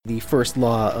the first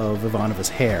law of Ivanova's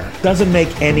hair. Doesn't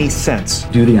make any sense.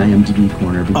 Do the IMDb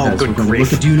corner because good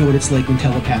grief. do you know what it's like when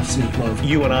telepaths implode?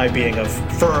 You and I, being of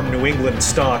firm New England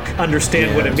stock,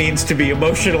 understand what it means to be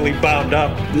emotionally bound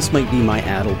up. This might be my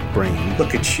addled brain.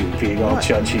 Look at you being all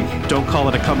judgy. Don't call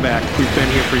it a comeback. We've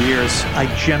been here for years. I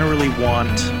generally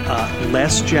want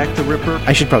less Jack the Ripper.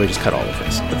 I should probably just cut all of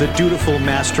this. The dutiful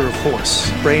master of horse.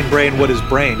 Brain, what is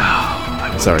brain?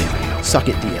 Sorry. Suck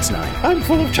it, DS9. I'm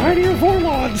full of tinier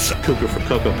Vorlons. Cougar for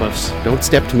Cocoa Puffs. Don't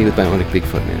step to me with Bionic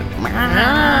Bigfoot, man.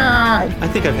 I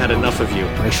think I've had enough of you.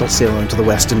 I shall sail into the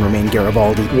west and remain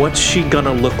Garibaldi. What's she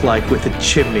gonna look like with a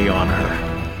chimney on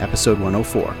her? Episode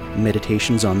 104,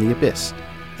 Meditations on the Abyss,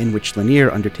 in which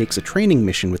Lennier undertakes a training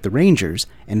mission with the Rangers,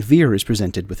 and Vir is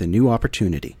presented with a new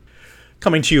opportunity.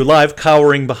 Coming to you live,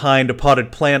 cowering behind a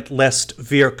potted plant, lest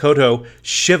Vir Koto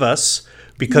shiv us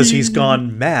because he's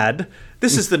gone mad.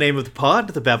 This is the name of the pod,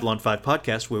 the Babylon 5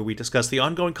 podcast, where we discuss the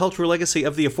ongoing cultural legacy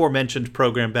of the aforementioned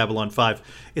program Babylon 5.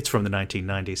 It's from the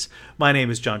 1990s. My name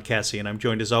is John Cassie, and I'm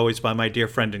joined as always by my dear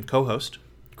friend and co-host,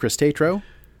 Chris Tatro.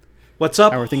 What's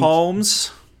up,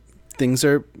 Holmes? Things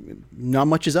are... Not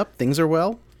much is up. Things are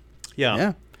well.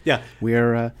 Yeah.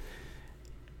 We're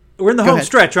in the home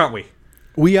stretch, aren't we?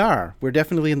 We are. We're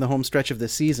definitely in the home stretch of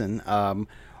this season,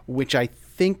 which I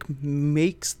think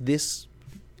makes this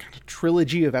kind of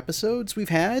trilogy of episodes we've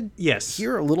had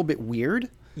here a little bit weird.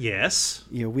 Yes.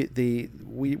 You know,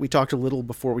 we talked a little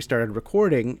before we started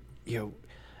recording. You know,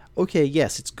 okay,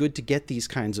 yes, it's good to get these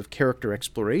kinds of character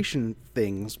exploration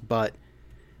things, but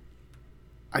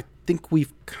I think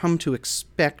we've come to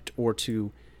expect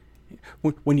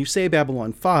when you say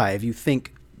Babylon 5, you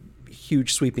think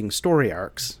huge sweeping story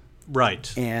arcs.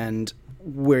 Right. And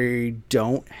we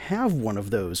don't have one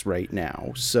of those right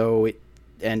now.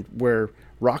 And we're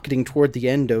rocketing toward the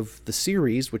end of the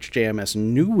series, which JMS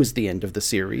knew was the end of the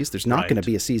series. There's not going to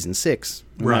be a season 6,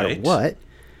 no matter what.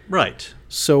 Right.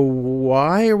 So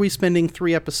why are we spending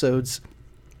 3 episodes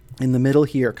in the middle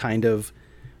here kind of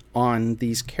on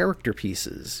these character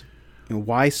pieces? You know,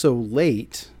 why so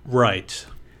late? Right.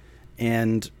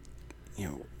 And you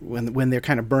know, when they're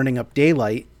kind of burning up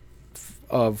daylight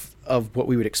of what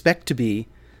we would expect to be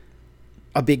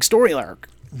a big story arc.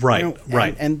 Right, you know,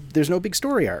 right. And there's no big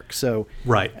story arc. So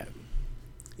right.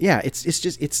 Yeah,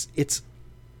 it's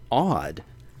odd.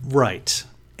 Right.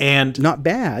 And not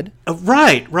bad.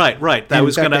 Right. I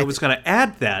was gonna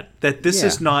add that this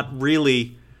is not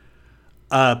really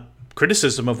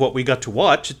criticism of what we got to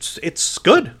watch. It's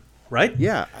good, right?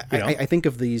 Yeah. I think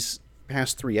of these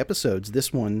past 3 episodes,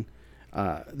 this one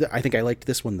I think I liked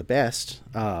this one the best.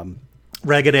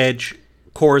 Ragged Edge,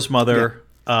 Cora's Mother,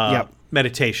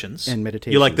 Meditations. And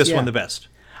Meditations. You like this one the best?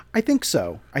 I think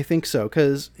so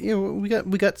because you know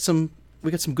we got some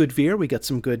good Vir, we got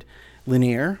some good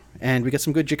Lennier, and we got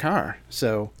some good G'Kar.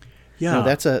 So you know,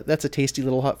 that's a tasty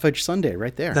little hot fudge sundae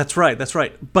right there. That's right.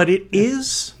 But it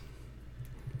is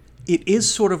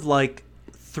sort of like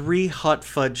 3 hot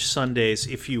fudge sundaes,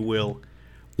 if you will,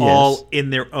 all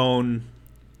in their own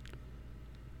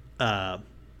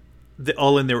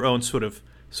sort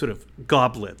of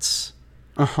goblets,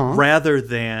 rather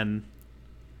than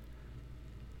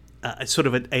sort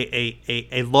of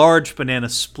a large banana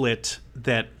split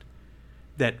that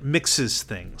mixes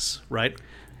things, right?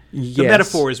 Yes. The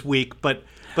metaphor is weak, but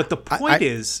the point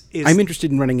is I'm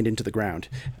interested in running it into the ground.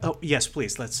 Oh yes,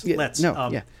 please. Let's.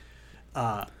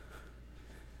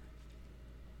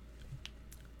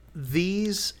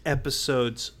 These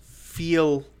episodes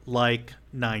feel like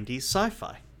 90s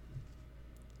sci-fi.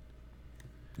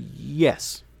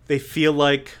 Yes. They feel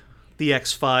like The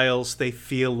X-Files. They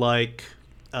feel like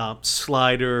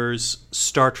Sliders,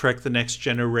 Star Trek The Next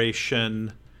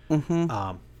Generation,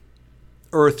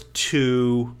 Earth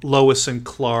 2, Lois and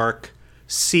Clark,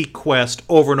 Sequest,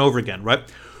 over and over again, right?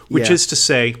 Which is to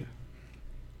say,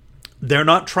 they're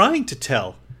not trying to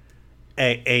tell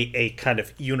a kind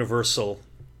of universal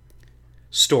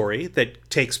story that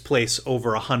takes place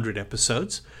over 100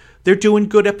 episodes. They're doing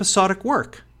good episodic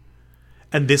work.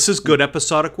 And this is good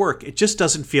episodic work. It just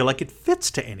doesn't feel like it fits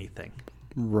to anything.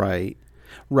 Right.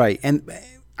 And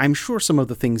I'm sure some of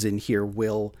the things in here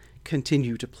will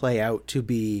continue to play out to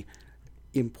be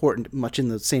important, much in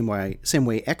the same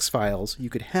way X-Files, you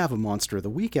could have a Monster of the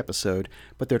Week episode,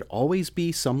 but there'd always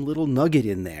be some little nugget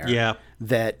in there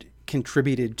that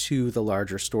contributed to the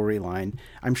larger storyline.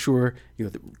 I'm sure, you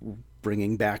know,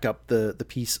 bringing back up the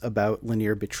piece about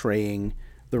Lennier betraying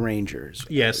the Rangers.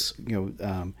 Yes. You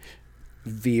know,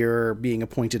 Vir being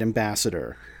appointed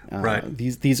ambassador. Right.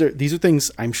 These are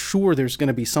things. I'm sure there's going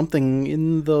to be something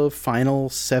in the final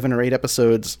 7 or 8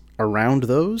 episodes around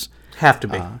those. Have to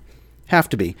be. Have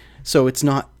to be. So it's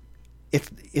not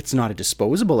it's not a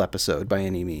disposable episode by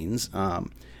any means.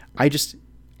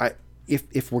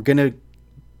 If we're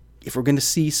gonna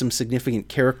see some significant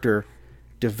character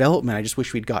development, I just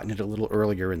wish we'd gotten it a little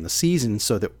earlier in the season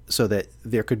so that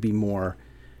there could be more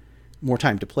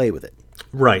time to play with it.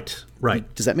 Right.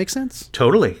 Does that make sense?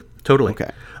 Totally.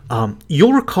 Okay.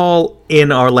 You'll recall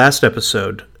in our last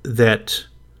episode that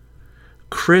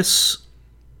Chris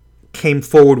came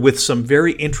forward with some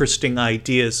very interesting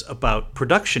ideas about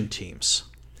production teams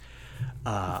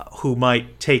who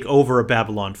might take over a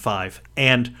Babylon 5.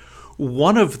 And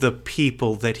one of the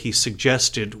people that he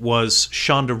suggested was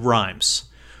Shonda Rhimes,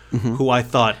 who I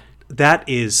thought, that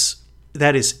is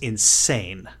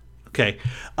insane. Okay.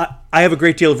 I have a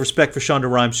great deal of respect for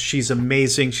Shonda Rhimes. She's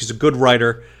amazing. She's a good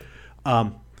writer.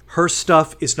 Her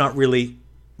stuff is not really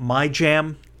my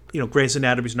jam. Grey's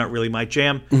Anatomy is not really my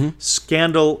jam.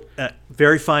 Scandal,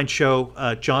 very fine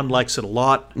show. John likes it a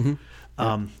lot.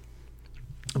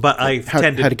 But How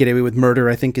to Get Away with Murder,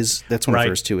 I think that's one of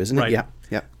hers too, isn't it? Right.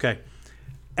 Yeah. Okay.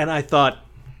 And I thought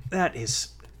that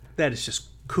is just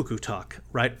cuckoo talk,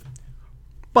 right?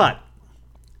 But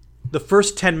the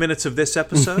first 10 minutes of this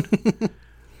episode,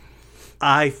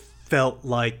 I felt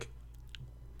like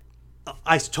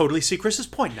I totally see Chris's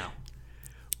point now.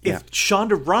 If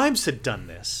Shonda Rhimes had done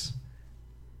this,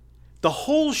 the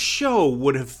whole show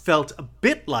would have felt a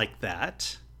bit like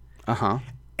that.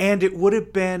 And it would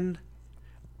have been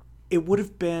a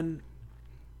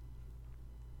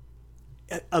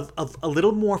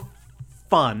little more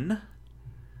fun,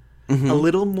 a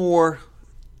little more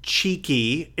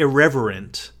cheeky,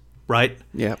 irreverent, right?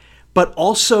 Yeah. But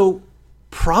also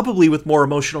probably with more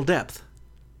emotional depth.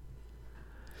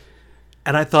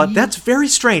 And I thought, that's very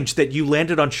strange that you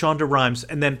landed on Shonda Rhimes,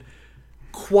 and then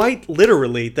quite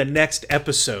literally the next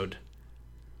episod,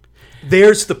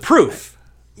 there's the proof,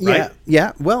 right?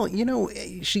 Yeah. Well,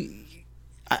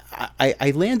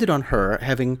 I landed on her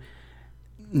having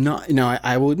not. Now,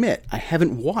 I will admit, I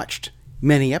haven't watched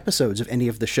many episodes of any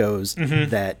of the shows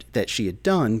that she had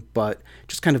done, but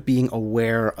just kind of being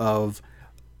aware of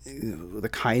the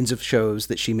kinds of shows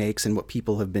that she makes and what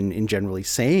people have been generally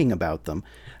saying about them,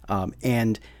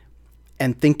 and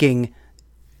thinking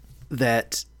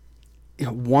that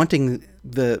wanting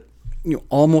the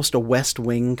almost a West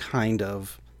Wing kind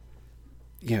of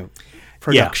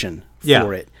production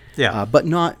for it, but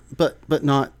not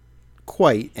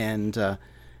quite, and I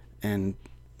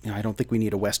don't think we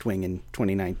need a West Wing in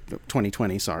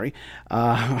 2020. Sorry,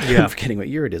 I'm forgetting what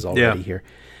year it is already here,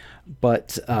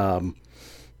 but.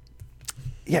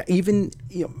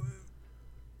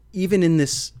 Even in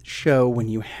this show, when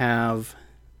you have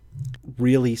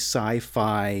really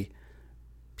sci-fi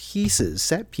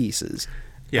set pieces,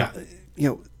 it's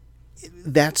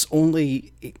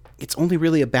only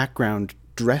really a background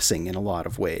dressing in a lot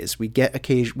of ways. We get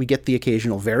the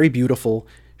occasional very beautiful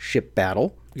ship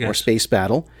battle or space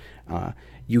battle.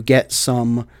 You get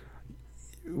some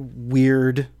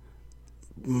weird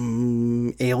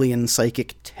alien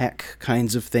psychic tech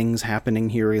kinds of things happening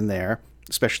here and there,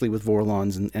 especially with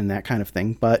Vorlons and that kind of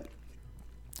thing. But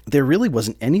there really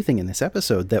wasn't anything in this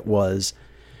episode that was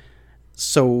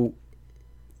so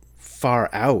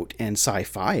far out and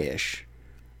sci-fi-ish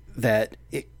that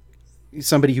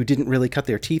somebody who didn't really cut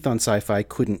their teeth on sci-fi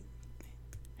couldn't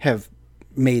have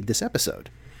made this episode.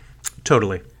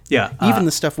 Totally. Yeah. Even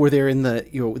the stuff where they're in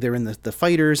the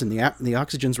fighters and the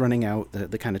oxygen's running out,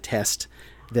 the kind of test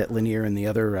that Lanier and the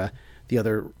other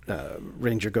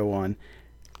Ranger go on.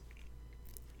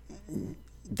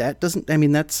 That doesn't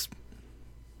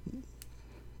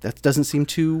seem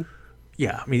too.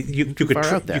 Yeah, I mean, you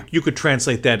could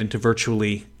translate that into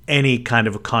virtually any kind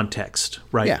of a context,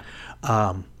 right?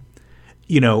 Yeah.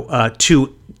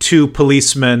 Two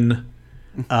policemen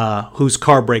whose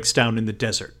car breaks down in the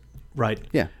desert. Right.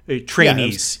 Yeah.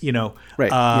 Trainees.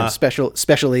 Right.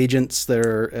 Special agents that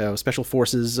are special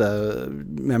forces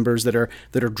members that are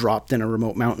dropped in a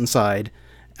remote mountainside.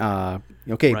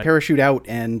 Parachute out,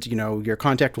 and your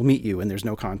contact will meet you, and there's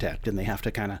no contact, and they have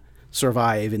to kind of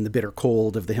survive in the bitter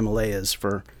cold of the Himalayas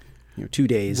for 2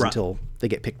 days until they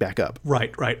get picked back up.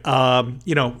 Right.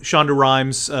 Shonda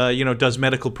Rhimes, does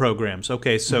medical programs.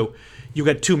 Okay, so you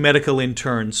got two medical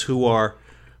interns who are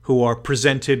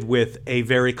presented with a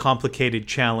very complicated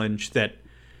challenge that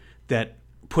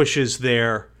pushes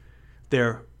their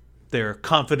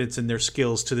confidence and their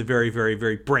skills to the very, very,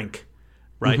 very brink,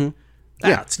 right?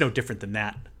 It's no different than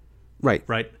that. Right.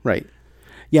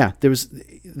 Yeah,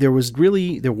 there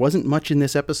wasn't much in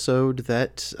this episode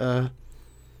that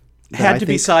had to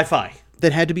be sci-fi.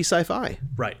 That had to be sci-fi.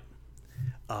 Right.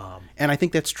 And I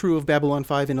think that's true of Babylon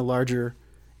 5 in a larger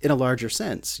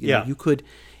sense. You could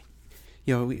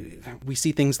we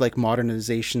see things like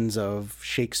modernizations of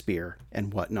Shakespeare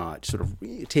and whatnot, sort of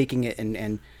taking it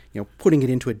and putting it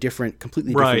into a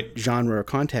completely different genre or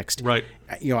context. Right.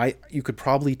 You could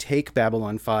probably take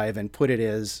Babylon 5 and put it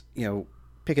as,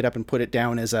 pick it up and put it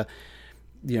down as a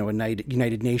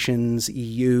United Nations,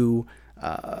 EU,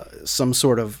 some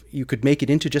sort of, you could make it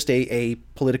into just a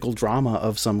political drama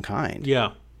of some kind.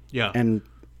 Yeah. And,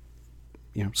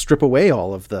 strip away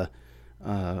all of the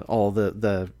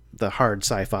hard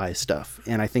sci-fi stuff.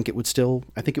 And I think it would still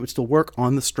work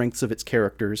on the strengths of its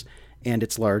characters and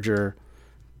its larger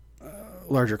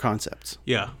concepts.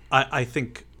 Yeah. I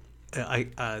think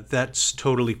that's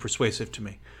totally persuasive to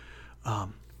me.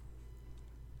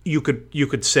 You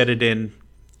could set it in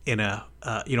a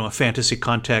a fantasy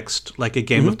context like a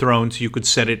Game of Thrones. You could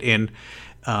set it in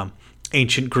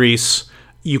ancient Greece.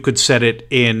 You could set it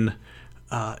in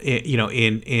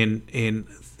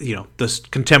this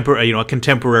contemporary a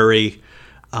contemporary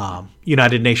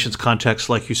United Nations context,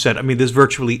 like you said. I mean, there's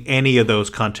virtually any of those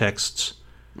contexts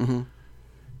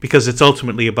because it's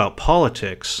ultimately about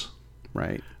politics,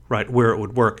 right? Where it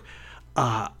would work.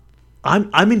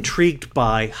 I'm intrigued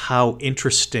by how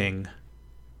interesting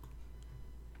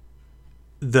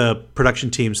the production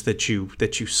teams that you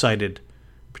cited,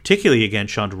 particularly again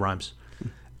Shonda Rhimes,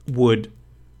 would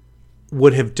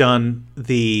have done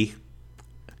the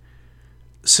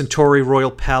Centauri Royal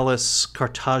Palace,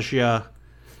 Cartagia,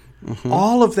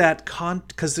 all of that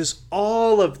because there's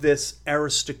all of this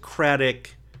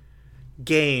aristocratic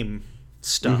game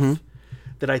stuff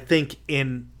that I think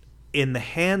in the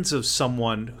hands of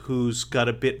someone who's got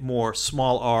a bit more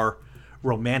small r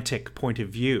romantic point of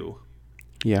view.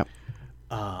 Yeah.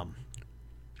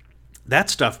 That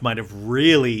stuff might have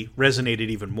really resonated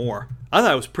even more. I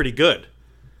thought it was pretty good,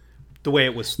 the way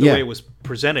it was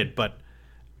presented. But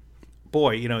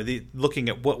boy, looking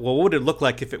at what would it look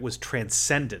like if it was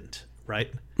transcendent,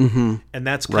 right? Mm-hmm. And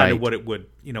that's kind of what it would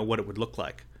look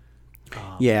like.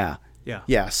 Yeah.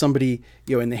 Somebody,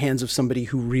 in the hands of somebody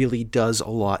who really does a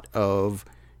lot of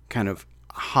kind of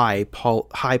high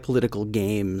political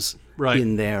games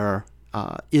in their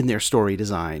story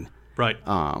design. Right.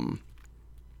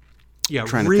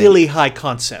 Really high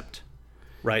concept.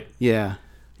 Right. Yeah.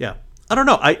 Yeah. I don't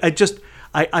know.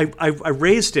 I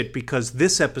raised it because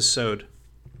this episode,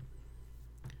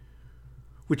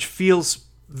 which feels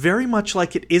very much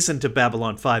like it isn't a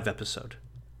Babylon 5 episode.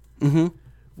 Mm-hmm.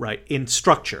 Right. In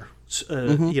structure.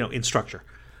 In structure.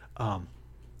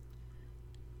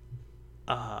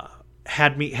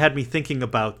 Had me thinking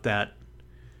about that.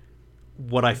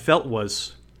 What I felt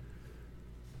was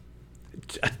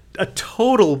a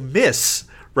total miss,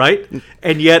 right?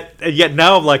 And yet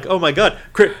now I'm like, oh my god,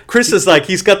 Chris is like,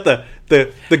 he's got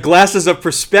the glasses of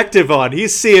perspective on.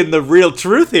 He's seeing the real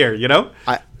truth here,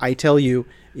 I tell you,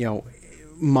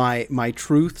 my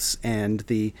truths and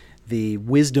the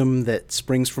wisdom that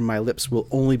springs from my lips will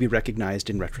only be recognized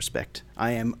in retrospect.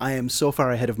 I am so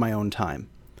far ahead of my own time.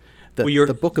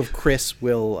 The book of Chris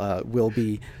will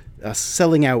be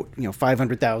selling out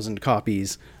 500,000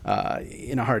 copies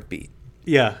in a heartbeat.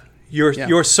 Yeah,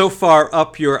 you're so far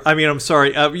up your. I mean, I'm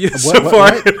sorry, you're what?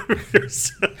 Ahead of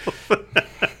yourself.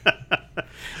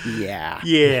 Yeah.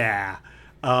 Yeah.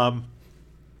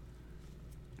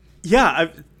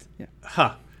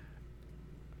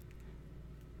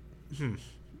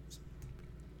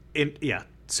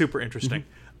 Super interesting.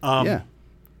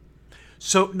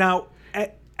 So now,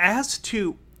 as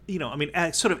to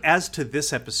as to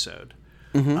this episode,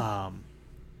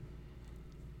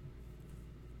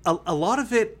 a lot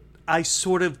of it, I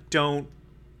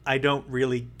don't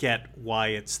really get why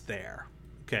it's there.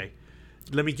 Okay,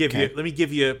 let me give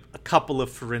you a couple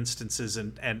of for instances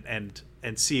and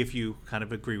see if you kind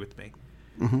of agree with me.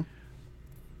 Mm-hmm.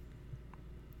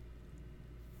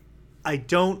 I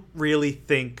don't really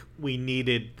think we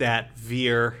needed that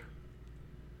veer.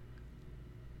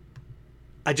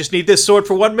 I just need this sword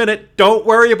for 1 minute. Don't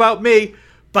worry about me.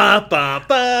 Ba ba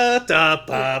ba da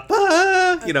ba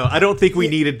ba. I don't think we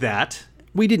needed that.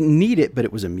 We didn't need it, but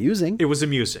it was amusing. It was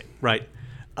amusing, right?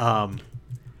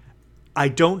 I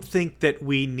don't think that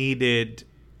we needed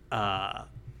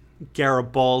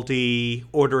Garibaldi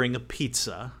ordering a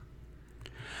pizza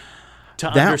to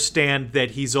understand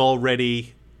that he's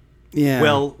already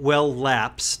well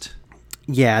lapsed.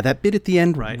 Yeah, that bit at the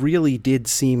end really did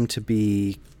seem to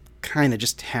be kind of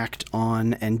just tacked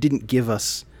on and didn't give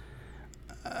us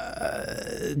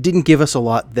a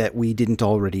lot that we didn't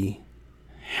already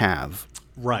have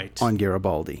on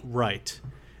Garibaldi. Right.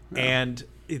 And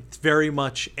it's very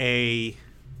much and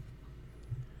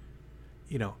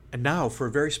now for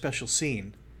a very special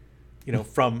scene,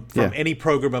 from Yeah. any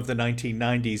program of the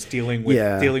 1990s dealing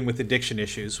with addiction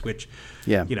issues, which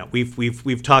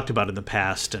we've talked about in the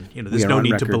past, and there's are no on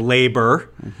need to record. belabor,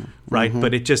 right?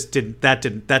 But it just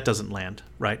that doesn't land,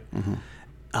 right?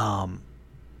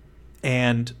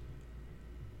 And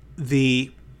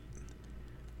the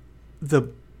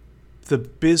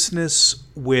business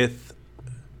with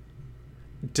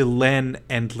Delenn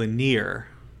and Lanier,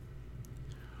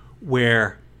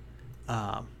 where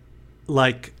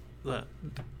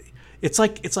it's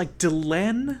like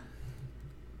Delenn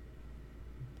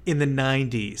in the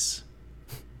 90s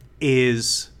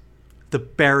is the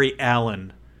Barry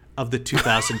Allen of the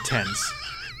 2010s.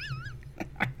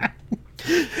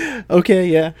 Okay,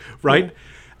 yeah. Right?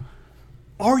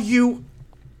 Are you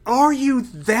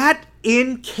that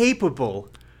incapable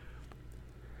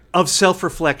of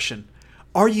self-reflection?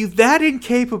 Are you that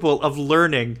incapable of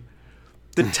learning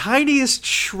the tiniest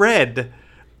shred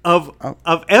of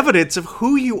evidence of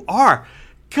who you are?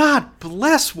 God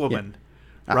bless, woman.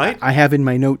 Right? I have in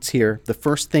my notes here, the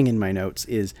first thing in my notes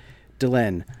is,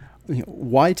 Delenn,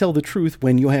 why tell the truth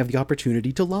when you have the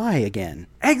opportunity to lie again?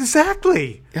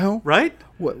 Exactly. Right?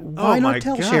 Why my not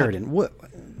tell God. Sheridan? What?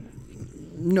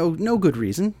 No good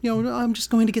reason. I'm just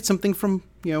going to get something from,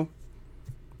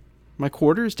 my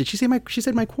quarters. Did she say she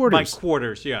said my quarters? My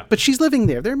quarters, yeah. But she's living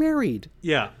there. They're married.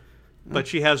 Yeah. But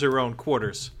she has her own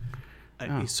quarters.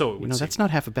 So it would seem. That's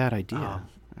not half a bad idea,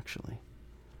 actually.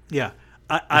 Yeah.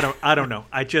 I don't know.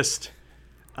 I just,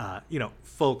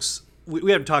 folks,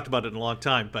 we haven't talked about it in a long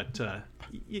time, but,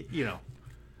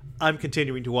 I'm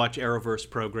continuing to watch Arrowverse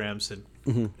programs,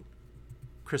 and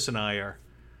Chris and I are,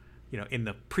 in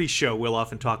the pre-show, we'll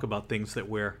often talk about things that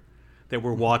we're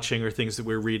watching or things that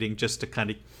we're reading, just to kind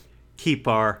of keep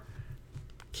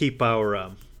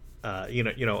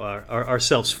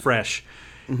ourselves fresh.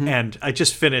 And I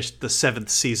just finished the 7th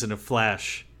season of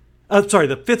Flash. The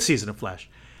 5th season of Flash.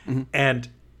 And,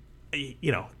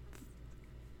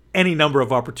 any number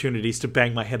of opportunities to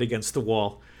bang my head against the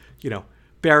wall.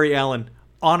 Barry Allen,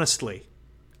 honestly,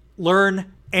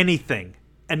 learn anything,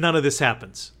 and none of this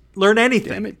happens. Learn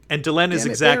anything, Damn it. and Delenn is Damn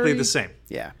it, exactly Barry. the same.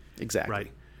 Yeah, exactly.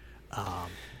 Right.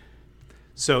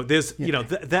 So there's,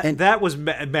 that was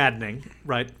maddening,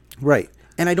 right? Right.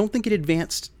 And I don't think it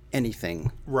advanced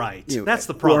anything. Right. That's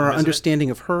the problem. Or our isn't it? understanding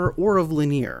of her or of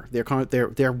Lanier.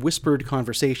 Their whispered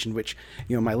conversation, which,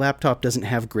 my laptop doesn't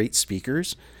have great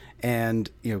speakers. And,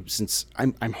 since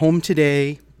I'm home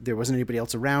today, there wasn't anybody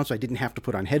else around, so I didn't have to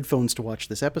put on headphones to watch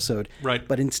this episode. Right.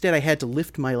 But instead I had to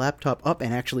lift my laptop up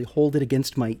and actually hold it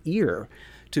against my ear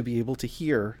to be able to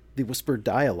hear the whispered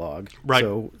dialogue. Right.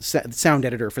 So sound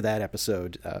editor for that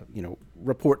episode,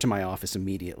 report to my office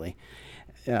immediately.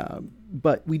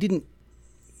 But we didn't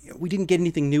get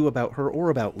anything new about her or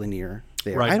about Lanier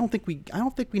there. Right. I don't think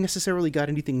we necessarily got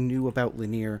anything new about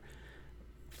Lanier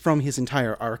from his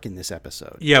entire arc in this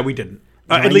episode. Yeah, we didn't.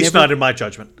 No, At least not in my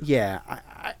judgment. Yeah,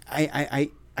 I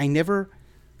never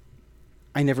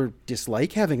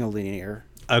dislike having a Lanier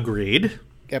Agreed.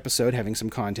 episode, having some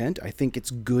content. I think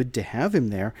it's good to have him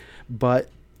there, but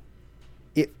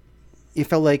it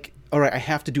felt like, all right, I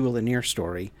have to do a Lanier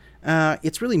story.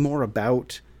 It's really more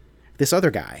about this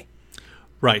other guy,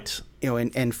 Right.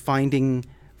 and finding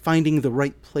the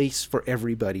right place for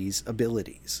everybody's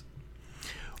abilities,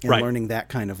 and Right. learning that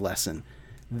kind of lesson,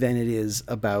 than it is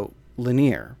about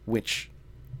Lanier, which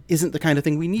isn't the kind of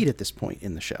thing we need at this point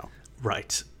in the show.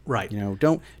 Right. Right.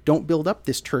 Don't build up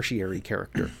this tertiary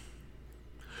character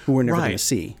who we're never going to Right.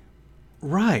 see.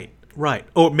 Right. Right.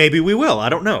 Or maybe we will. I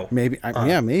don't know. Maybe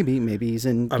he's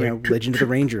in Legend of the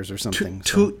Rangers or something.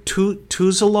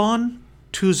 Tuzalon,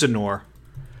 Tuzanor,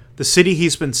 the city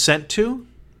he's been sent to.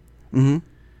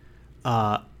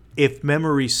 If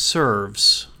memory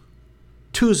serves,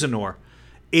 Tuzanor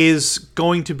is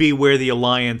going to be where the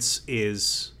Alliance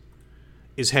is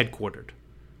headquartered.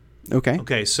 Okay.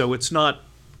 Okay, so it's not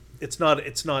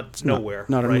nowhere.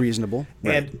 Not right? unreasonable.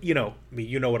 Right. And you know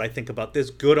what I think about this.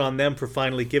 Good on them for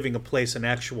finally giving a place an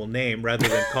actual name rather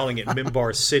than calling it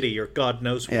Minbar City or God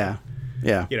knows what. Yeah.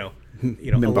 Yeah. Alliance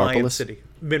Minbaropolis. City,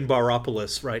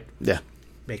 Minbaropolis, right? Yeah.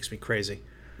 Makes me crazy.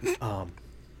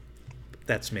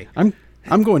 That's me. I'm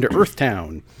going to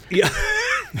Earthtown. Yeah.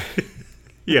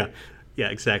 Yeah,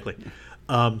 exactly.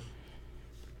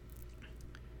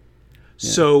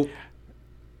 So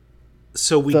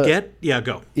we get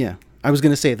go. Yeah. I was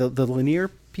going to say the Lanier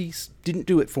piece didn't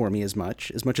do it for me as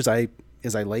much as I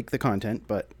like the content,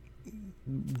 but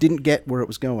didn't get where it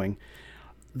was going.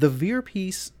 The Veer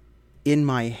piece in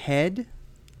my head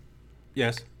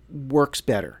Yes. works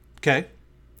better Okay.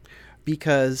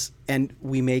 because, and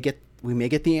we may get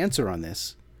the answer on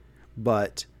this,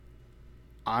 but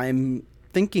I'm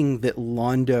thinking that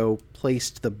Londo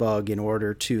placed the bug in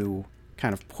order to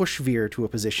kind of push Veer to a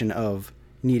position of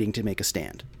needing to make a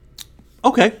stand.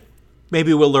 Okay.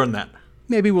 Maybe we'll learn that.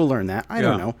 Maybe we'll learn that. I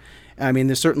don't know. I mean,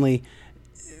 there's certainly...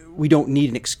 We don't need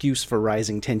an excuse for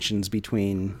rising tensions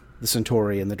between the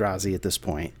Centauri and the Drazi at this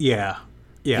point. Yeah.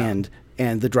 Yeah.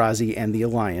 And the Drazi and the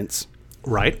Alliance.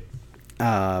 Right.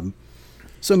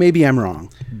 So maybe I'm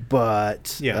wrong.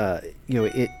 But,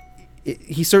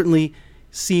 he certainly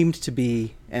seemed to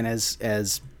be, and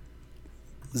as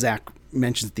Zach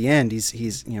mentions at the end,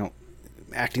 he's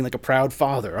acting like a proud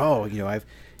father. Oh, I've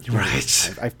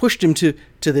pushed him to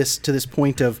this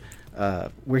point of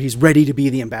where he's ready to be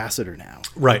the ambassador now.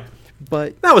 Right.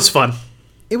 But that was fun.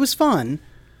 It was fun.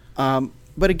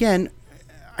 But again,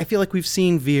 I feel like we've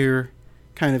seen Veer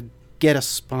kind of get a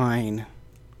spine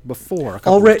before a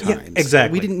couple of times. Yeah,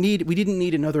 exactly. We didn't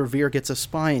need another Veer gets a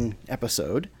spine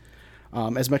episode.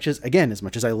 As much as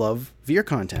I love Veer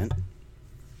content,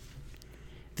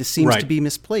 this seems to be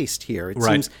misplaced here.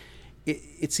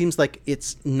 It seems like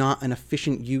it's not an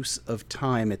efficient use of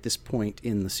time at this point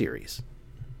in the series.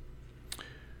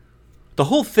 The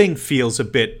whole thing feels a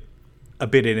bit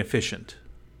inefficient.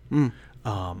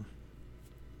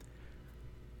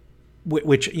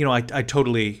 Which I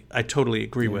totally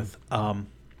agree with.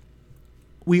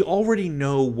 We already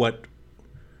know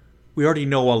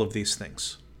all of these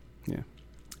things. Yeah.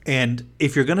 And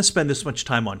if you're going to spend this much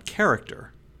time on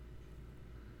character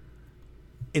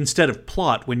instead of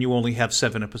plot when you only have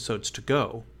 7 episodes to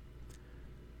go,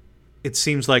 it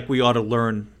seems like we ought to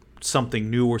learn something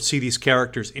new or see these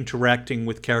characters interacting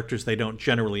with characters they don't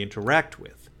generally interact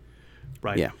with.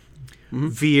 Right? Yeah. Mm-hmm.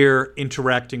 Veer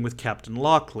interacting with Captain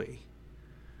Lockley,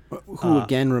 who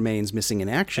again remains missing in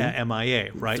action. MIA,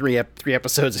 right? 3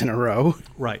 episodes in a row.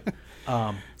 Right.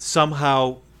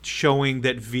 Somehow showing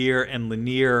that Veer and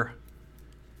Lennier,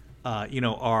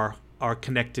 are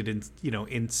connected in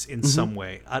some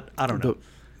way. I don't know.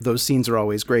 Those scenes are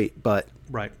always great, but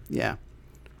right. Yeah.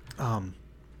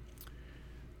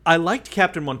 I liked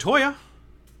Captain Montoya.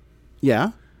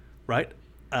 Yeah. Right.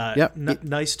 Yep.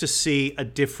 Nice to see a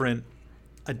different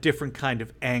kind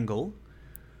of angle.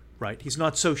 Right. He's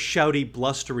not so shouty,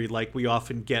 blustery like we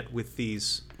often get with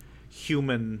these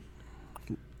human,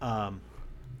 kind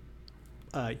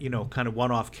of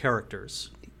one-off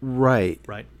characters. Right.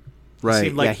 Right.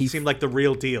 Right. He seemed like the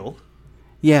real deal.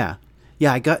 Yeah.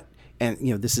 Yeah. I got, and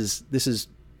this is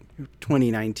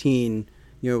 2019.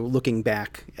 Looking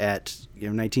back at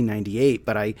 1998,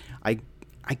 but I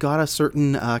got a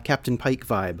certain Captain Pike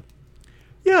vibe.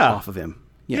 Yeah. Off of him.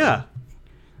 Yeah.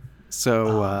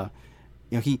 So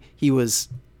he was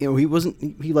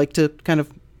he liked to kind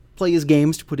of play his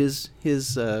games to put his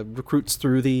recruits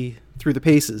through the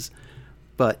paces,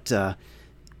 but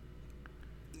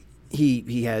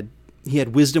he had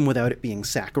wisdom without it being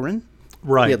saccharine.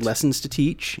 Right. He had lessons to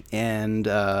teach and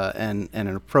an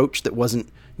approach that wasn't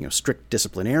strict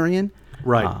disciplinarian.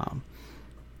 Right.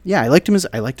 Yeah, I liked him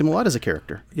a lot as a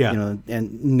character. Yeah.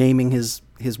 And naming his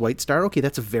White Star. Okay,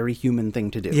 that's a very human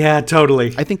thing to do. Yeah,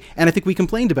 totally. I think we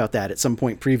complained about that at some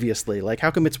point previously. Like,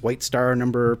 how come it's White Star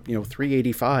number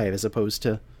 385 as opposed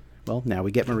to, well, now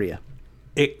we get Maria.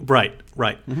 Right.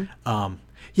 Mm-hmm.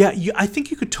 I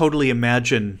think you could totally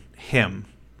imagine him,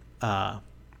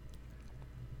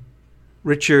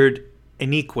 Richard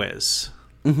Enriquez,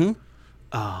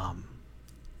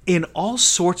 in all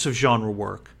sorts of genre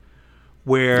work,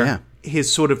 where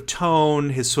his sort of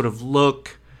tone, his sort of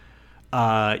look,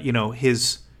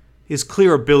 his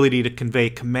clear ability to convey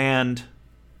command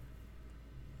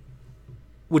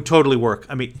would totally work.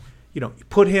 I mean,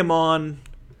 put him in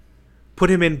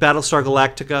Battlestar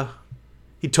Galactica,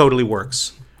 he totally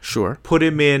works. Sure. Put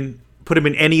him in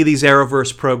any of these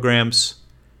Arrowverse programs,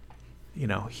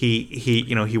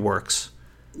 he works.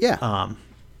 Yeah.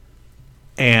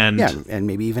 And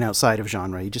maybe even outside of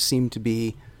genre, he just seemed to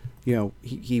be,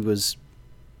 he was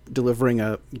he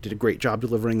did a great job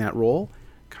delivering that role,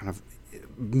 kind of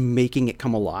making it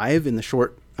come alive in the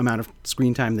short amount of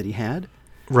screen time that he had.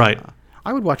 Right.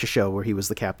 I would watch a show where he was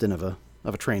the captain of a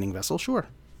training vessel. Sure.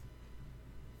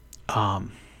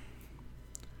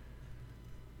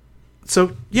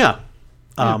 So yeah.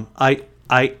 I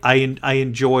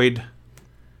enjoyed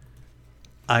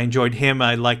him.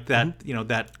 I liked that,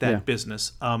 that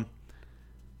business.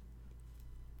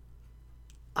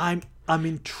 I'm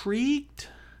intrigued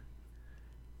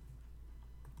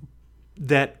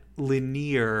that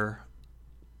Lennier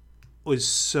was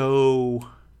so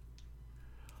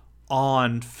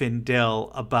on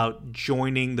Findel about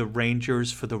joining the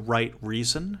Rangers for the right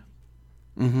reason.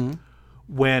 Mm-hmm.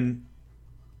 When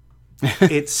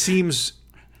it seems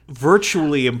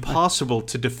virtually impossible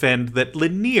to defend that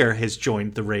Lanier has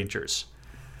joined the Rangers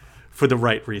for the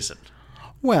right reason.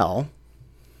 Well,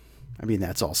 I mean,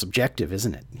 that's all subjective,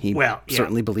 isn't it? He Well, yeah.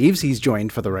 certainly believes he's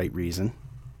joined for the right reason.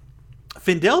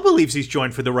 Findell believes he's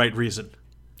joined for the right reason.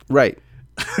 Right.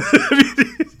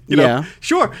 You know, Yeah.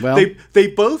 sure. Well- They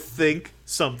both think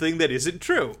something that isn't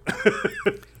true.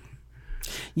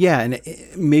 Yeah, and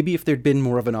maybe if there'd been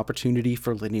more of an opportunity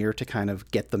for Lanier to kind of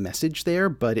get the message there,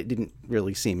 but it didn't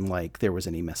really seem like there was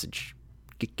any message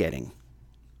getting.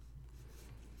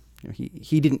 You know,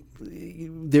 he didn't.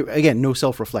 There, again, no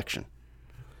self-reflection.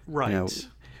 Right. You know,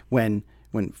 when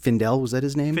Findell, was that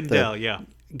his name? Findell, yeah.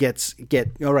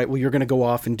 All right. Well, you're going to go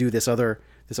off and do this other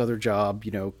job,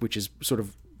 you know, which is sort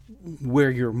of where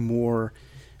you're more,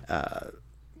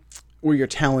 where your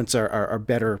talents are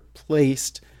better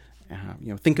placed. You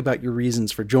know, think about your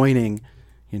reasons for joining.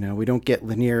 You know, we don't get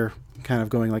Lanier kind of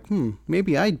going like,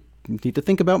 maybe I need to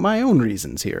think about my own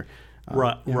reasons here.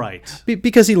 Right. You know, Right.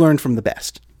 Because he learned from the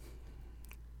best.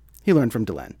 He learned from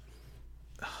Delenn.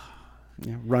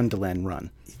 Yeah, run, Delenn, run.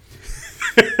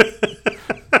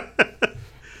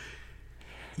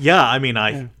 Yeah. I mean,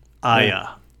 I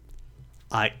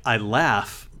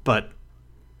laugh, but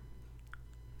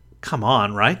come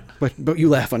on, right? But you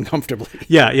laugh uncomfortably.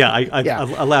 Yeah. Yeah.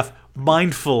 I laugh,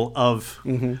 mindful of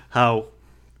how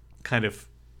kind of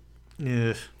I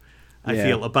Yeah.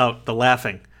 feel about the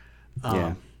laughing.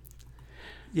 Yeah.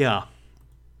 Yeah.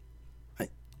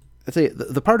 I'd say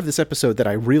the part of this episode that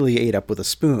I really ate up with a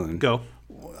spoon Go.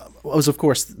 was, of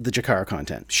course, the Jakar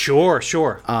content. Sure.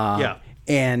 Yeah.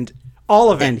 And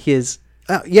All of it. and his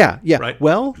yeah. Right.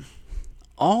 Well,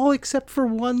 all except for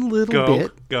one little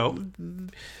bit. Go.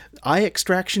 Eye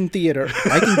extraction theater.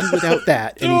 I can do without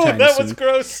that Oh, anytime that soon. was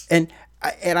gross. And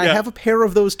I Yeah. have a pair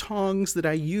of those tongs that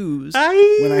I use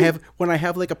when I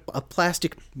have like a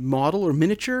plastic model or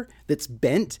miniature that's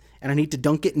bent and I need to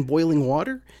dunk it in boiling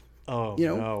water. Oh, You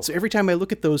know, no. so every time I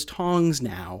look at those tongs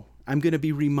now, I'm going to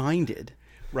be reminded.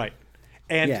 Right.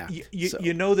 And Yeah,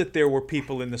 you know that there were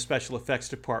people in the special effects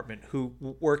department who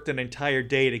worked an entire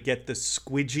day to get the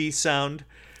squidgy sound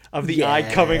of the eye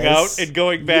coming out Yes. and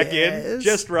going back in Yes.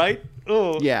 just right.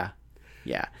 Oh, Yeah.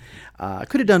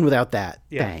 Could have done without that.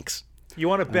 Yeah. Thanks. You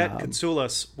want to bet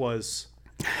Katsoulas was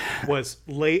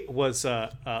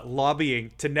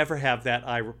lobbying to never have that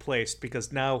eye replaced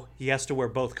because now he has to wear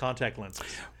both contact lenses.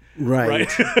 Right.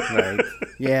 Right.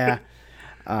 Yeah.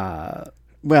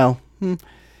 Well, you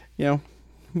know,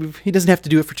 he doesn't have to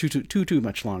do it for too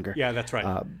much longer. Yeah, that's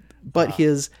right. But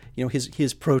his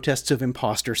protests of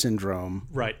imposter syndrome.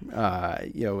 Right.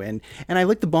 You know, and I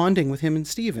like the bonding with him and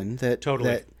Steven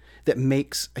Totally. that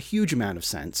makes a huge amount of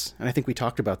sense. And I think we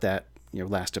talked about that, you know,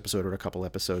 last episode or a couple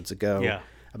episodes ago. Yeah.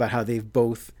 About how they've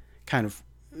both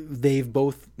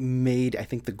made, I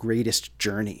think, the greatest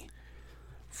journey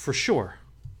For sure.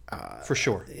 For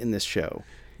sure. in this show.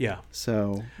 Yeah.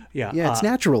 So Yeah, it's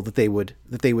natural that they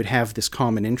would have this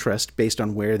common interest based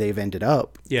on where they've ended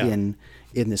up Yeah. in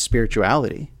this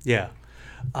spirituality. Yeah.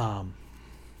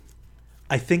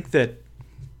 I think that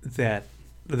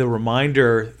the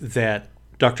reminder that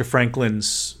Dr.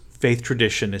 Franklin's faith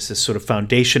tradition is this sort of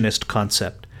foundationist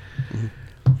concept.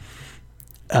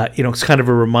 You know, it's kind of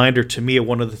a reminder to me of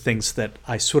one of the things that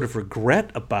I sort of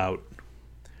regret about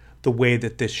the way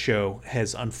that this show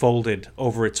has unfolded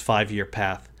over its 5-year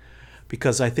path.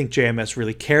 Because I think JMS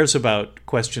really cares about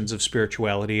questions of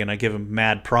spirituality, and I give him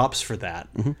mad props for that.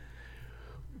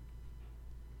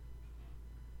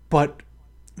 But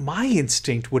my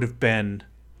instinct would have been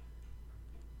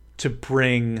to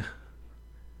bring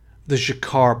the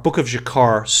Book of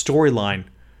Jakar storyline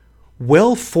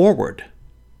well forward,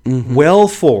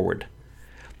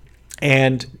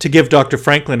 and to give Dr.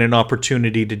 Franklin an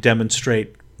opportunity to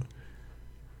demonstrate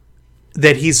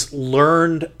that he's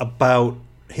learned about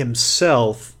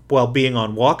himself while being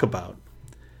on Walkabout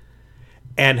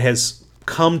and has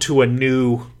come to a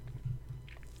new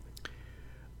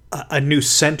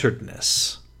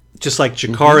centeredness, just like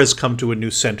Jakar has come to a new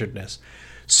centeredness,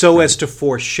 so as to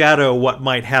foreshadow what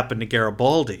might happen to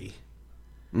Garibaldi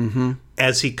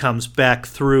as he comes back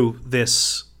through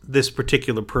this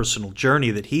particular personal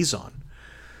journey that he's on.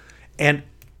 And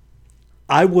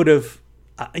I would have,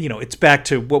 you know, it's back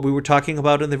to what we were talking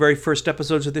about in the very first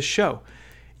episodes of this show.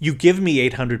 You give me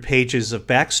 800 pages of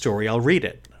backstory, I'll read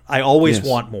it. I always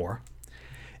want more.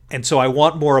 And so I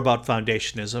want more about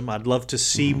Foundationism. I'd love to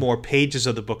see more pages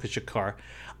of the Book of Jakar.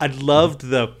 I'd loved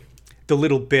the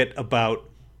little bit about,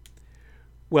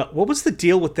 well, what was the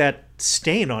deal with that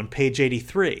stain on page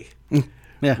 83?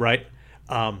 Yeah. Right?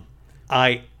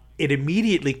 It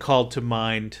immediately called to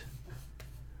mind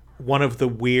one of the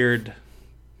weird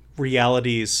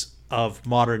realities of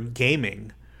modern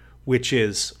gaming, which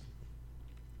is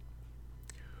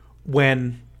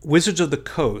when Wizards of the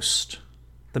Coast,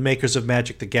 the makers of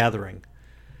Magic the Gathering,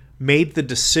 made the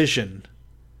decision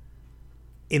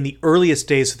in the earliest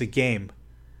days of the game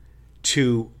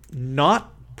to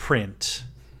not print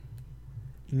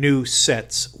new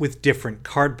sets with different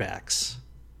card backs.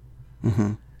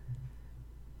 Mm-hmm.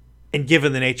 And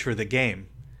given the nature of the game,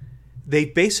 they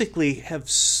basically have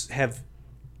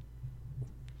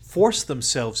forced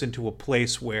themselves into a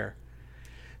place where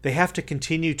they have to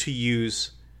continue to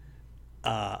use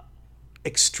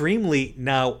extremely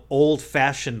now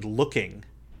old-fashioned looking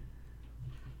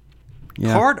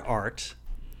card art,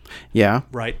 Yeah.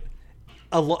 right?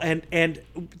 And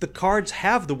the cards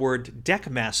have the word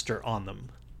Deckmaster on them,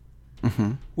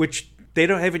 which they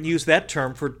haven't used that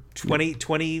term for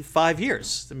 25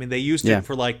 years. I mean, they used it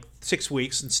for like 6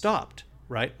 weeks and stopped,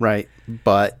 right? Right.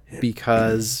 But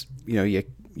because,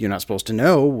 you're not supposed to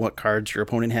know what cards your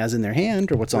opponent has in their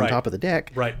hand or what's on top of the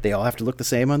deck, Right. they all have to look the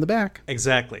same on the back.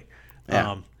 Exactly.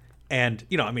 Yeah. And,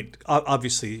 I mean,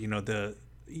 obviously, the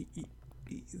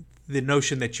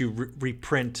notion that you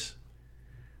reprint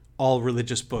all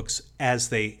religious books as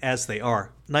they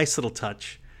are, nice little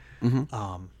touch.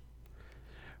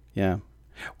 Yeah.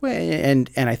 Well, and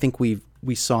I think we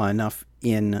saw enough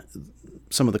in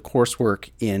some of the coursework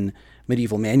in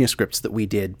medieval manuscripts that we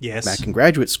did back in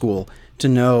graduate school to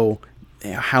know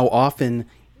how often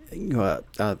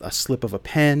a slip of a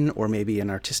pen or maybe an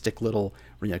artistic little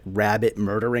rabbit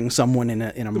murdering someone in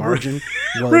a margin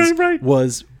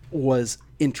was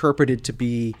interpreted to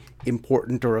be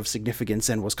important or of significance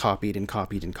and was copied and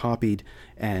copied and copied,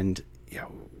 and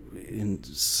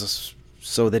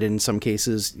so that in some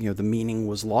cases the meaning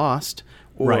was lost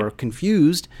or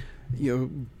confused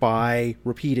by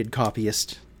repeated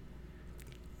copyist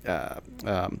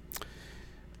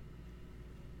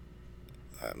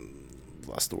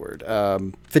lost the word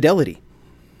fidelity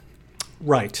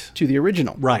to the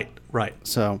original. Right.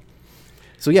 So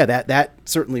yeah, that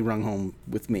certainly rung home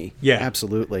with me. Yeah,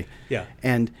 absolutely. Yeah.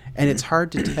 And it's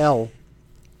hard to tell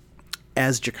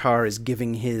as G'Kar is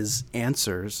giving his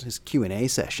answers, his Q&A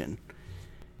session,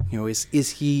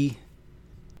 is he,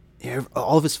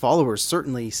 all of his followers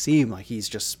certainly seem like he's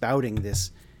just spouting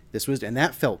this wisdom, and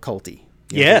that felt culty.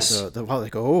 Yes.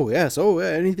 Like, oh yes,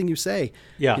 anything you say.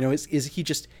 Yeah.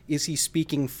 Is he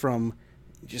speaking from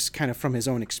just kind of from his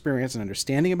own experience and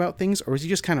understanding about things, or is he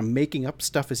just kind of making up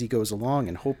stuff as he goes along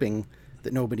and hoping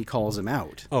that nobody calls him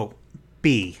out? Oh,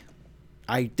 B.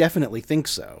 I definitely think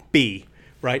so. B,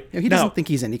 right? He doesn't think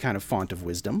he's any kind of font of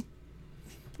wisdom.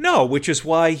 No, which is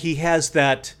why he has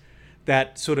that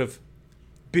sort of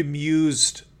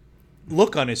bemused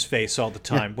look on his face all the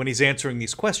time when he's answering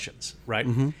these questions, right?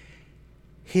 Mm-hmm.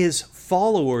 His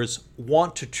followers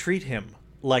want to treat him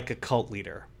like a cult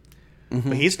leader,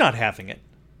 but he's not having it.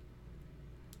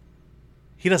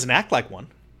 He doesn't act like one.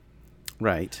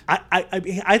 Right.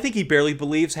 I think he barely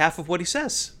believes half of what he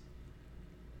says.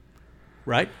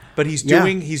 Right? But he's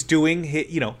doing,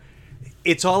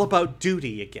 it's all about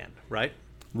duty again, right?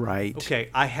 Right. Okay,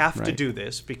 I have to do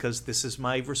this because this is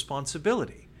my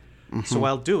responsibility. So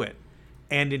I'll do it.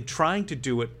 And in trying to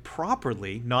do it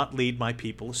properly, not lead my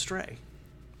people astray.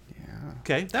 Yeah.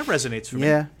 Okay, that resonates for me.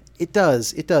 Yeah, it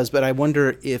does. It does. But I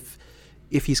wonder if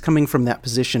he's coming from that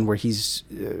position where he's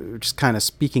just kind of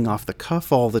speaking off the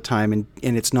cuff all the time, and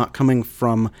it's not coming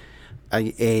from well,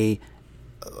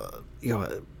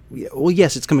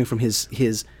 yes, it's coming from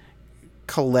his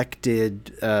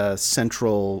collected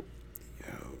central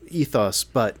ethos,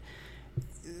 but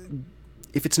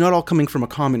if it's not all coming from a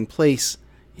common place,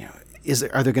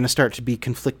 are there going to start to be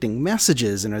conflicting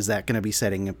messages, and is that going to be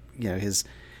setting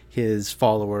his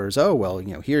followers? Oh well,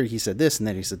 here he said this and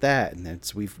then he said that,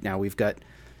 and we've got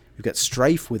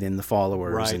strife within the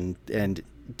followers, and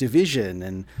division,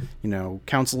 and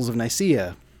councils of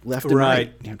Nicaea left and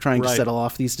right, trying to settle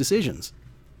off these decisions.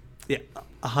 Yeah,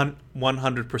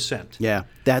 100%. Yeah,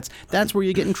 that's where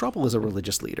you get in trouble as a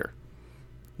religious leader.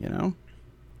 You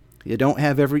don't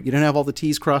have all the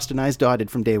T's crossed and I's dotted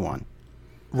from day one.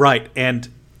 Right, and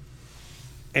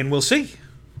we'll see.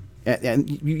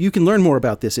 And you can learn more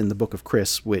about this in the Book of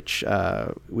Chris, which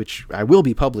I will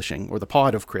be publishing, or the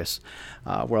Pod of Chris,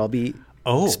 where I'll be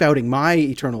spouting my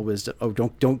eternal wisdom. Oh,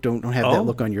 don't have that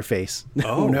look on your face.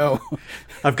 Oh no,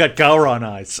 I've got Gowron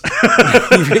eyes.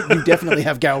 You definitely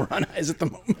have Gowron eyes at the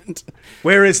moment.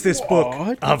 Where is this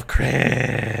Book of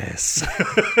Chris?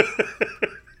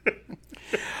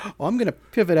 Well, I'm going to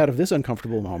pivot out of this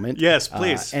uncomfortable moment. Yes,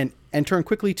 please. And turn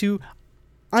quickly to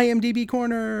IMDb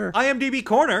Corner. IMDb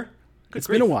Corner? It's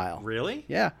been a while. Really?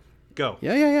 Yeah. Go.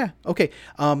 Yeah. Okay.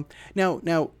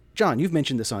 Now, John, you've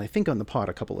mentioned this I think on the pod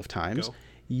a couple of times. Go.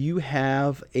 You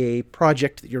have a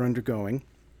project that you're undergoing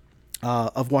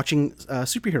of watching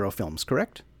superhero films,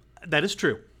 correct? That is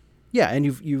true. Yeah, and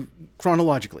you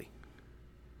chronologically.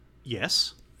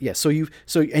 Yes. Yeah. So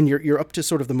you're up to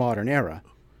sort of the modern era.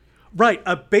 Right.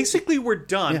 Basically, we're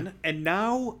done, Yeah. and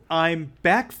now I'm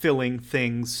backfilling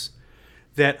things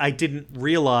that I didn't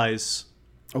realize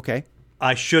Okay.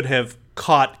 I should have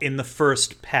caught in the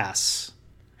first pass.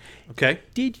 Okay.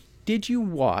 Did you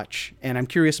watch? And I'm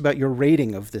curious about your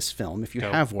rating of this film. If you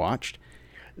Go. have watched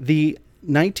the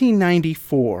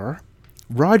 1994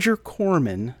 Roger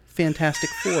Corman Fantastic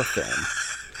Four film.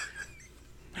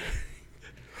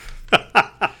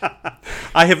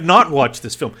 I have not watched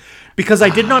this film because I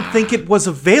did not think it was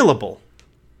available.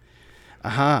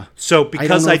 So because I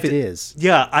don't know if did- it is.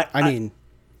 Yeah, I mean,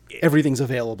 everything's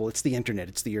available. It's the internet.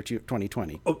 It's the year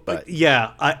 2020. But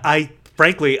yeah, I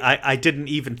frankly I didn't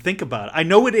even think about it. I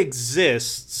know it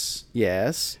exists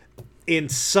yes, in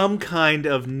some kind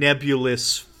of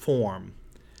nebulous form,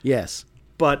 yes.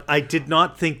 but I did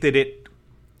not think that it,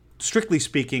 strictly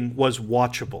speaking, was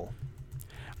watchable.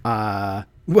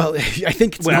 Well, I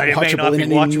think it's Well, not it may watchable not in be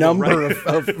any watchable, number right?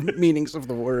 of meanings of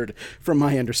the word, from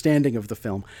my understanding of the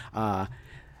film. I'm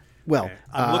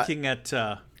looking at.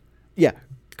 Yeah,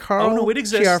 Carl no, it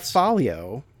exists.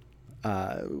 Ciarfalio,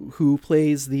 who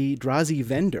plays the Drazi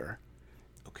vendor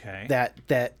Okay.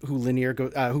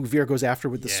 who Veer goes after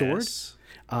with the sword, Yes.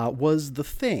 was the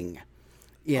Thing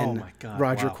in Oh my God,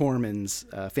 Roger wow. Corman's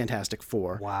Fantastic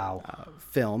Four Wow.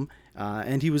 film,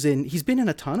 and he's been in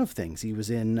a ton of things. He was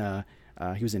in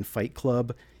Fight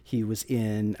Club. He was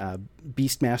in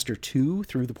Beastmaster 2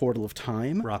 Through the Portal of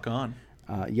Time. Rock on.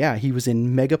 Yeah, he was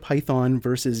in Megapython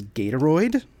versus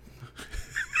Gatoroid.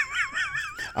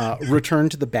 Return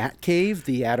to the Batcave,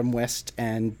 the Adam West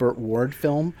and Burt Ward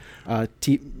film,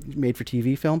 made for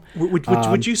TV film.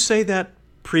 Would you say that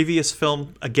previous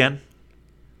film again?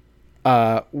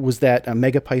 Was that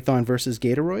Megapython versus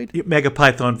Gatoroid?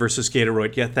 Megapython versus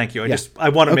Gatoroid. Yeah, thank you. Yeah. I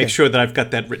want to make Okay. sure that I've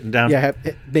got that written down. Yeah,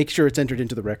 make sure it's entered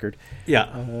into the record.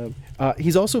 Yeah.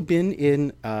 He's also been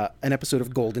in an episode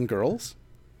of Golden Girls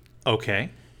Okay.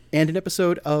 and an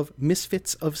episode of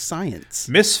Misfits of Science.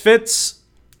 Misfits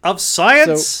of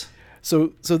Science.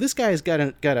 So this guy's got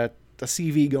a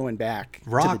CV going back to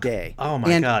Rock. the day. Oh,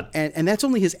 my God. And that's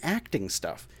only his acting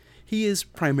stuff. He is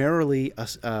primarily a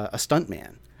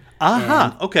stuntman.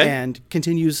 Aha. Okay. And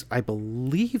continues, I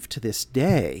believe, to this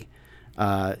day,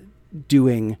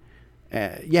 doing.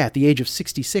 At the age of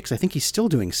 66, I think he's still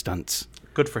doing stunts.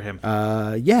 Good for him.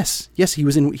 Yes, he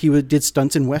did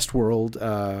stunts in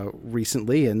Westworld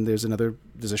recently, and there's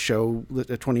a show, a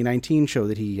 2019 show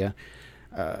that he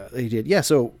did. Yeah,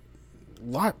 so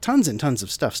tons and tons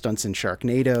of stuff. Stunts in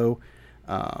Sharknado.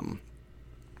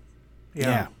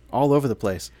 Yeah, all over the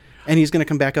place. And he's going to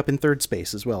come back up in Third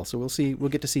Space as well. So we'll see. We'll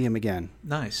get to see him again.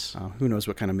 Nice. Who knows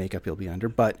what kind of makeup he'll be under?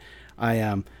 But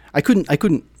I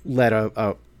couldn't let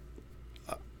a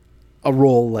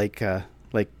role like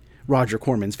Roger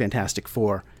Corman's Fantastic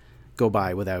Four go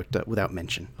by without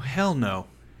mention. Hell no.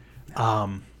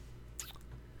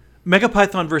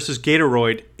 Megapython versus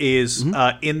Gatoroid is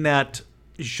in that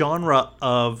genre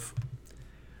of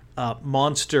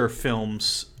monster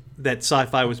films that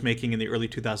Sci-Fi was making in the early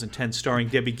 2010s, starring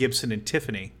Debbie Gibson and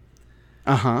Tiffany.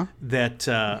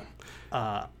 That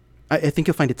I think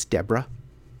you'll find it's Deborah.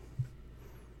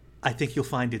 I think you'll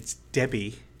find it's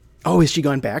Debbie, Oh, has she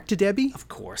gone back to Debbie? of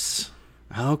course.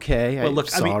 Okay. Well,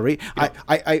 look, I mean, sorry.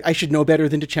 I should know better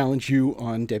than to challenge you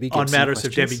on Debbie Gibson On matters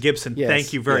of questions. Debbie Gibson. Yes,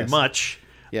 Thank you very yes. much.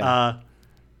 Yeah.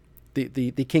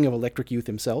 The king of electric youth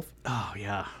himself. Oh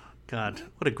yeah, God,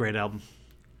 what a great album.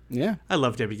 Yeah. I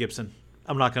love Debbie Gibson.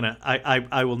 I'm not gonna.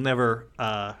 I will never.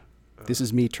 This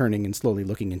is me turning and slowly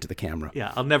looking into the camera.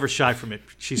 Yeah, I'll never shy from it.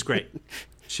 She's great.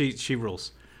 she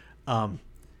rules.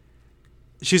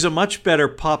 She's a much better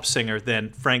pop singer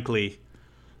than, frankly,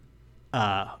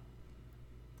 Mega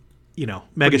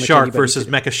much Shark anybody versus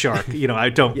could- Mecha Shark. I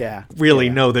don't Yeah, really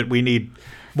yeah. know that we need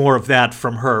more of that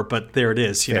from her, but there it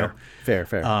is. You know, Fair.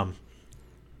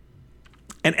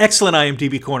 an excellent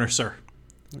IMDb corner, sir.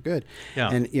 Good. Yeah.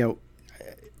 And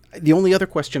the only other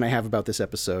question I have about this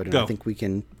episode, and Go. I think we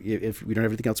can, if we don't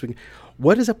have anything else, we can.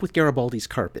 What is up with Garibaldi's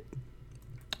carpet?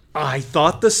 I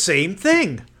thought the same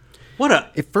thing. What a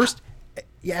At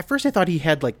first I thought he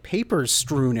had like papers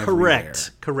strewn everywhere.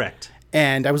 correct.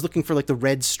 And I was looking for like the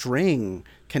red string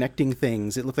connecting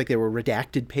things. It looked like they were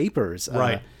redacted papers.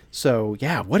 Right. So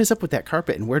yeah, what is up with that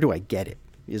carpet, and where do I get it?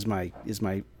 Is my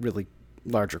really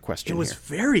larger question It was here.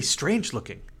 very strange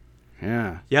looking.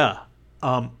 Yeah. Yeah.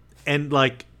 And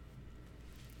like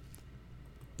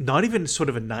not even sort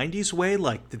of a 90s way?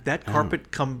 Like, did that carpet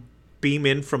beam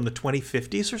in from the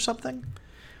 2050s or something?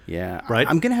 Yeah. Right?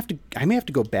 I may have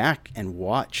to go back and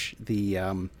watch the,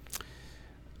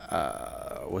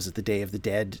 was it the Day of the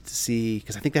Dead to see,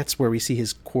 because I think that's where we see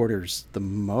his quarters the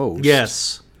most.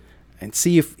 Yes. And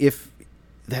see if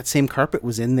that same carpet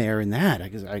was in there in that.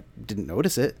 I didn't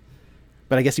notice it.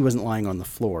 But I guess he wasn't lying on the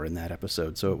floor in that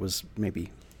episode, so it was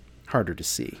maybe harder to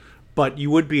see. But you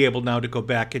would be able now to go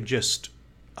back and just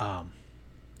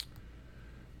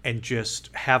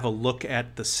have a look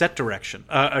at the set direction,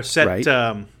 or set Right.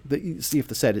 See if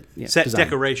the set set design.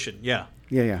 decoration. Yeah,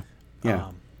 Yeah.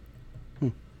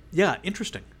 yeah.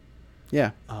 Interesting.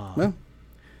 Yeah. Well,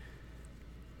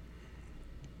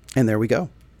 and there we go.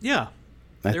 Yeah,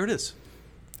 there it is.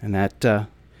 And that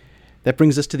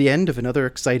brings us to the end of another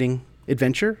exciting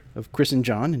adventure of Chris and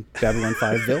John in Babylon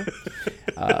 5ville.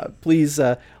 Please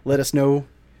let us know,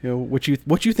 what you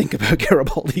think about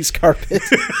Garibaldi's carpet.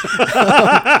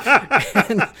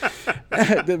 And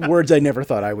the words I never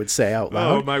thought I would say out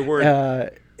loud. Oh, my word.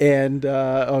 And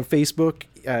on Facebook,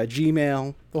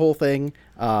 Gmail, the whole thing.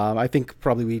 I think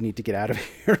probably we need to get out of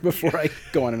here before I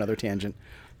go on another tangent.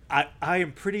 I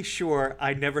am pretty sure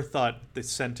I never thought the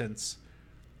sentence,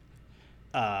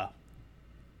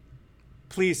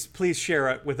 please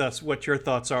share with us what your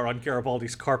thoughts are on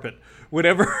Garibaldi's carpet.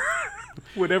 Whatever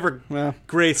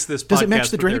grace this podcast. Does it match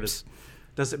the prepared drapes? us.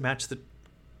 Does it match the...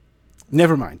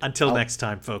 Never mind. Until next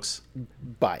time, folks.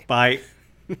 Bye. Bye.